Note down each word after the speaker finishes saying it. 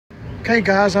Okay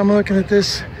guys, I'm looking at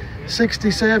this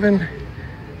 67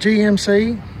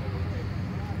 GMC.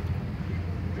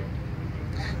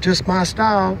 Just my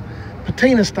style,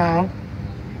 patina style.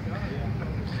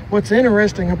 What's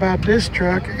interesting about this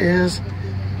truck is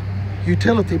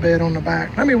utility bed on the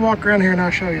back. Let me walk around here and I'll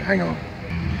show you. Hang on.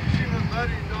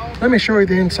 Let me show you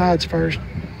the insides first.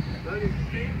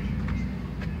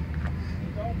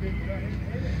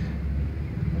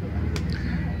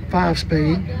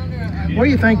 Five-speed. What do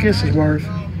you think this is worth?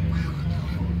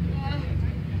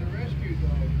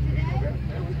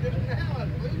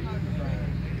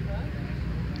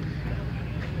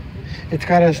 It's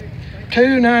got a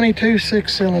 292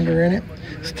 6-cylinder in it.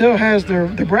 Still has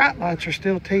the bright lights are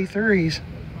still T3s.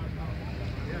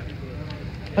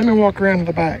 Let me walk around to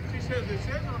the back.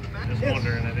 Just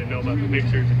wondering, I didn't know about the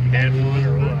pictures if you had one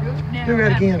or what. Do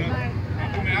that again.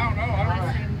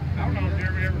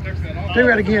 Do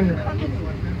that again.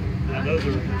 Those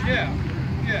are,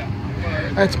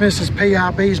 That's Mrs.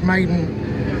 PIB's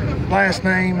maiden last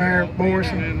name there,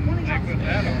 Morrison.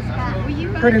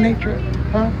 Pretty neat truck,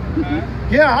 huh?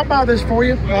 Yeah, I'll buy this for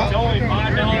you. It's only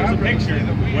 $5 a picture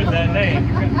with that name.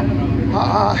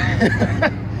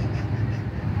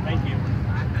 Thank you.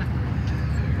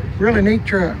 Really neat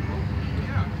truck.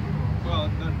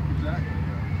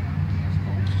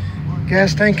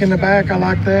 Gas tank in the back, I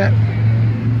like that.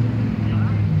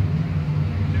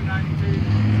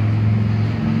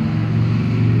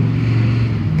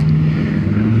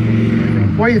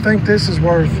 What do you think this is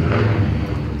worth?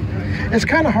 It's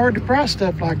kind of hard to price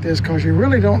stuff like this because you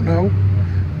really don't know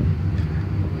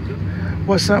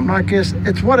what something like this.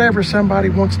 It's whatever somebody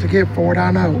wants to give for it, I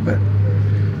know, but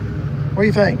what do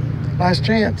you think? Last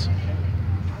chance.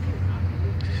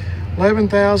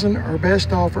 $11,000 or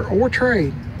best offer or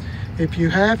trade. If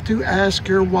you have to ask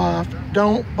your wife,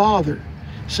 don't bother.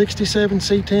 67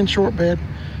 C10 short bed,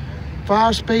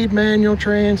 5-speed manual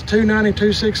trans, 292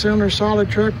 6-cylinder solid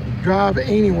truck, drive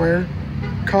anywhere,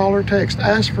 call or text.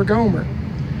 Ask for Gomer.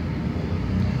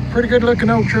 Pretty good looking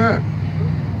old truck.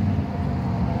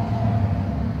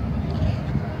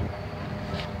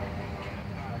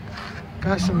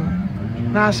 Got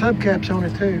some nice hubcaps on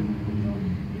it too.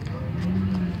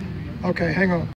 Okay, hang on.